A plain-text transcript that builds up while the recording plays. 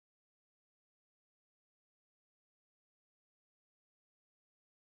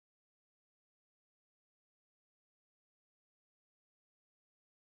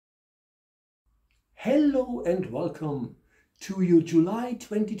Hello and welcome to your July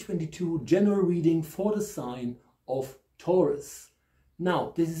 2022 general reading for the sign of Taurus.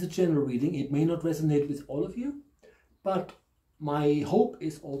 Now, this is a general reading. It may not resonate with all of you, but my hope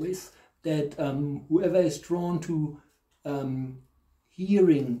is always that whoever is drawn to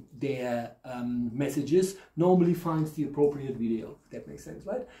hearing their messages normally finds the appropriate video, if that makes sense,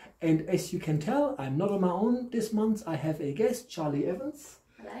 right? And as you can tell, I'm not on my own this month. I have a guest, Charlie Evans.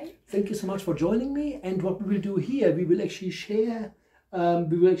 Hello. Thank you so much for joining me. And what we will do here, we will actually share,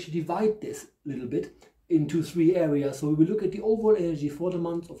 we will actually divide this a little bit into three areas. So we will look at the overall energy for the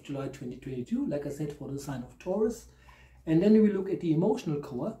month of July 2022, like I said, for the sign of Taurus. And then we will look at the emotional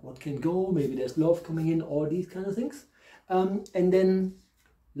core, what can go, maybe there's love coming in, all these kind of things. And then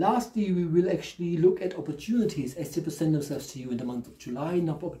lastly, we will actually look at opportunities as they present themselves to you in the month of July.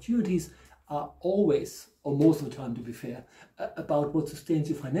 Now, opportunities are always, or most of the time to be fair, about what sustains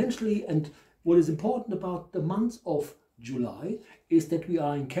you financially. And what is important about the month of July is that we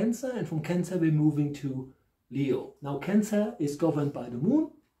are in Cancer, and from Cancer we're moving to Leo. Now, Cancer is governed by the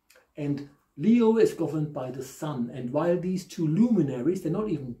moon and Leo is governed by the sun. And while these two luminaries, they're not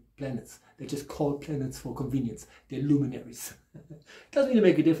even planets, they're just called planets for convenience, they're luminaries. Doesn't really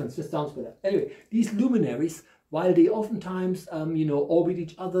make a difference, just sounds better. Anyway, these luminaries, while they oftentimes orbit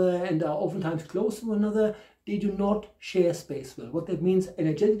each other and are oftentimes close to one another, they do not share space well. What that means,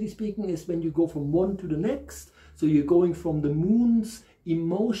 energetically speaking, is when you go from one to the next, so you're going from the moon's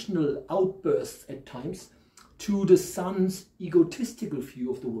emotional outbursts at times to the sun's egotistical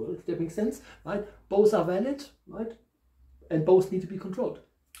view of the world, if that makes sense, right? Both are valid, right? And both need to be controlled.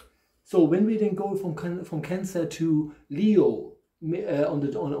 So when we then go from Cancer to Leo on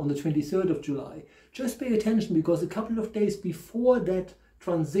the 23rd of July, just pay attention, because a couple of days before that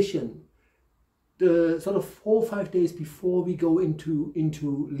transition, the sort of 4 or 5 days before we go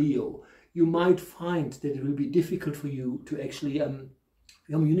into Leo, you might find that it will be difficult for you to actually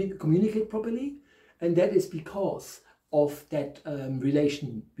communicate properly. And that is because of that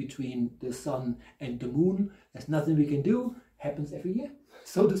relation between the sun and the moon. There's nothing we can do, happens every year,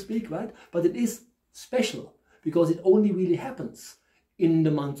 so to speak, right? But it is special because it only really happens in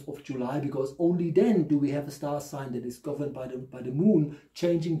the month of July, because only then do we have a star sign that is governed by the moon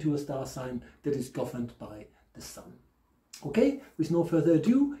changing to a star sign that is governed by the sun. Okay, with no further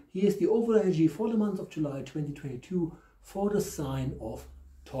ado, here's the overall energy for the month of July 2022 for the sign of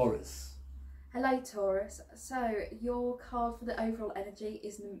Taurus. Hello Taurus. So your card for the overall energy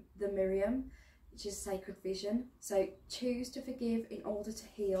is the Miriam, which is sacred vision. So choose to forgive in order to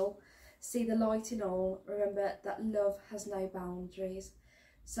heal. See the light in all. Remember that love has no boundaries.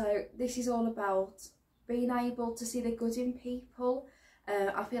 So this is all about being able to see the good in people.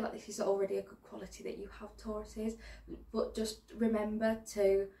 I feel like this is already a good quality that you have, Tauruses, but just remember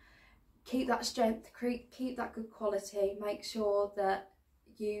to keep that strength, keep that good quality, make sure that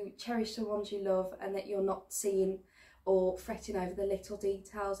you cherish the ones you love and that you're not seeing or fretting over the little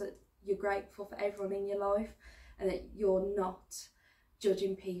details, that you're grateful for everyone in your life and that you're not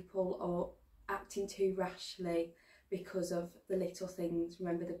judging people or acting too rashly because of the little things.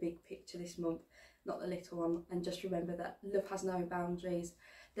 Remember the big picture this month, not the little one, and just remember that love has no boundaries.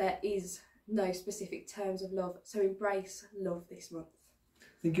 There is no specific terms of love, so embrace love this month.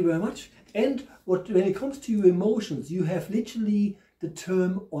 Thank you very much. And when it comes to your emotions, you have literally the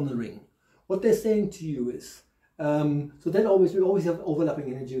term honoring. What they're saying to you is, so that we always have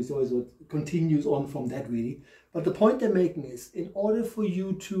overlapping energies, always what continues on from that really. But the point they're making is, in order for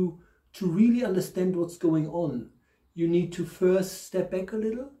you to really understand what's going on, you need to first step back a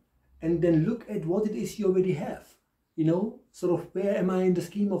little and then look at what it is you already have. You know, sort of, where am I in the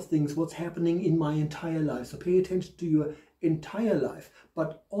scheme of things? What's happening in my entire life? So pay attention to your entire life,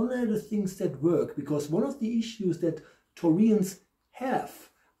 but honor the things that work, because one of the issues that Taureans have,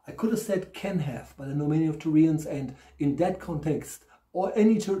 I could have said can have, but I know many of Taureans, and in that context, or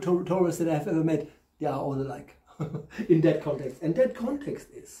any Taurus that I've ever met, they are all alike in that context. And that context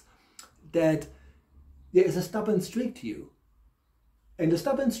is that there is a stubborn streak to you. And the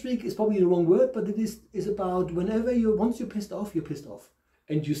stubborn streak is probably the wrong word, but it is about once you're pissed off,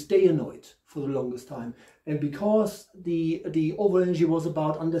 and you stay annoyed for the longest time. And because the overall energy was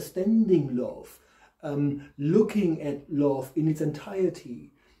about understanding love, looking at love in its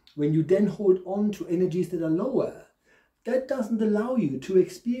entirety, when you then hold on to energies that are lower, that doesn't allow you to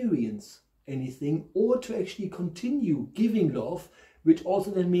experience anything or to actually continue giving love, which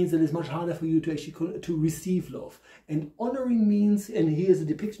also then means that it's much harder for you to actually to receive love. And honoring means, and here's a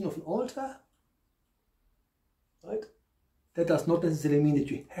depiction of an altar, right? That does not necessarily mean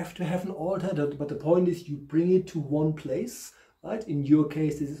that you have to have an altar, but the point is you bring it to one place, right? In your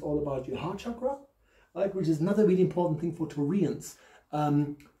case, this is all about your heart chakra. right? Which is another really important thing for Taureans.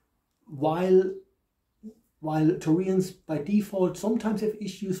 While Taureans by default sometimes have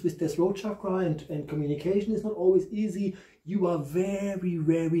issues with their throat chakra and communication is not always easy, you are very,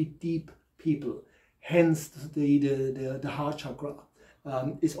 very deep people. Hence the heart chakra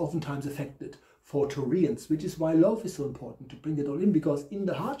is oftentimes affected for Taureans, which is why love is so important to bring it all in, because in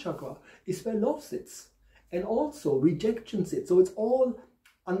the heart chakra is where love sits and also rejection sits. So it's all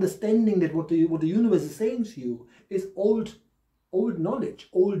understanding that what the universe is saying to you is old knowledge,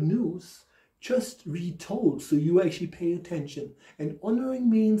 old news, just retold, so you actually pay attention. And honoring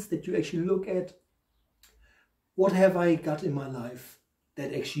means that you actually look at, what have I got in my life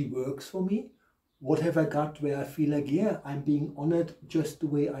that actually works for me? What have I got where I feel like, yeah, I'm being honored just the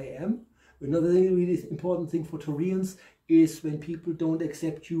way I am? Another really important thing for Taureans is when people don't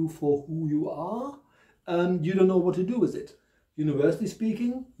accept you for who you are, you don't know what to do with it. Universally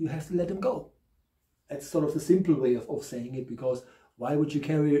speaking, you have to let them go. That's sort of the simple way of saying it, because why would you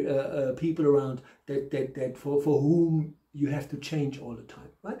carry people around that for whom you have to change all the time,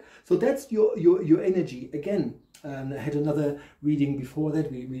 right? So that's your energy. Again, I had another reading before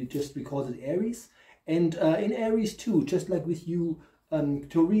that. We just recorded Aries. And in Aries too, just like with you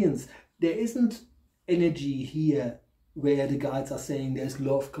Taureans, there isn't energy here where the guides are saying there's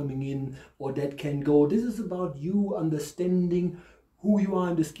love coming in or that can go. This is about you understanding who you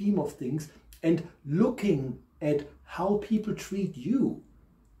are in the scheme of things and looking at how people treat you.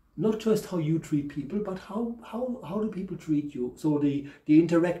 Not just how you treat people, but how do people treat you. So the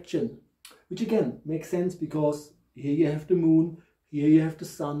interaction, which again makes sense because here you have the moon, here you have the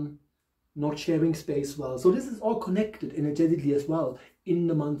sun, not sharing space well. So this is all connected energetically as well in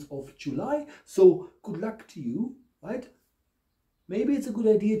the month of July. So good luck to you, right? Maybe it's a good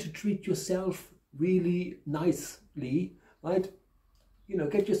idea to treat yourself really nicely, right? You know,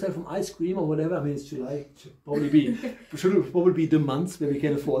 get yourself some ice cream or whatever. I mean, it's July, should probably be the months where we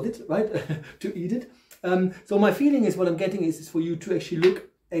can afford it, right? To eat it. So my feeling is, what I'm getting is for you to actually look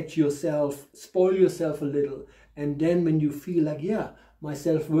at yourself, spoil yourself a little, and then when you feel like, yeah, my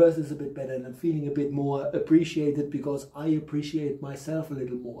self-worth is a bit better and I'm feeling a bit more appreciated because I appreciate myself a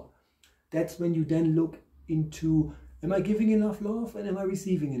little more, that's when you then look into, am I giving enough love and am I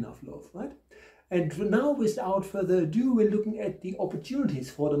receiving enough love, right? And now, without further ado, we're looking at the opportunities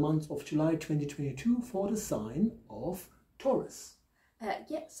for the month of July 2022 for the sign of Taurus.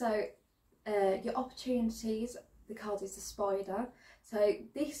 Your opportunities, the card is the spider. So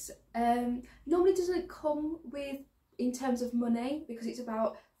this normally doesn't come with, in terms of money, because it's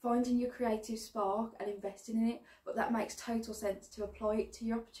about finding your creative spark and investing in it, but that makes total sense to apply it to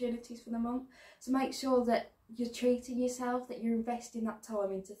your opportunities for the month. So make sure that you're treating yourself, that you're investing that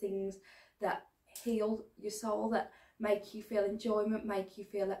time into things that heal your soul, that make you feel enjoyment, make you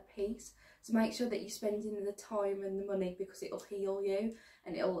feel at peace. So make sure that you're spending the time and the money, because it'll heal you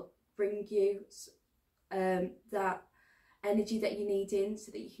and it'll bring you that energy that you need in,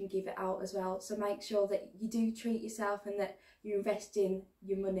 so that you can give it out as well. So make sure that you do treat yourself and that you're investing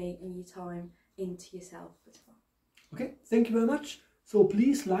your money and your time into yourself as well. Okay, thank you very much. So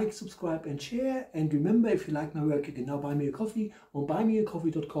please like, subscribe and share. And remember, if you like my work, you can now buy me a coffee on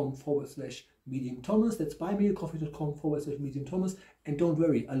buymeacoffee.com/Medium Thomas. That's buymeacoffee.com/Medium Thomas. And don't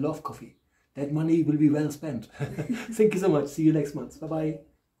worry, I love coffee. That money will be well spent. Thank you so much. See you next month. Bye-bye.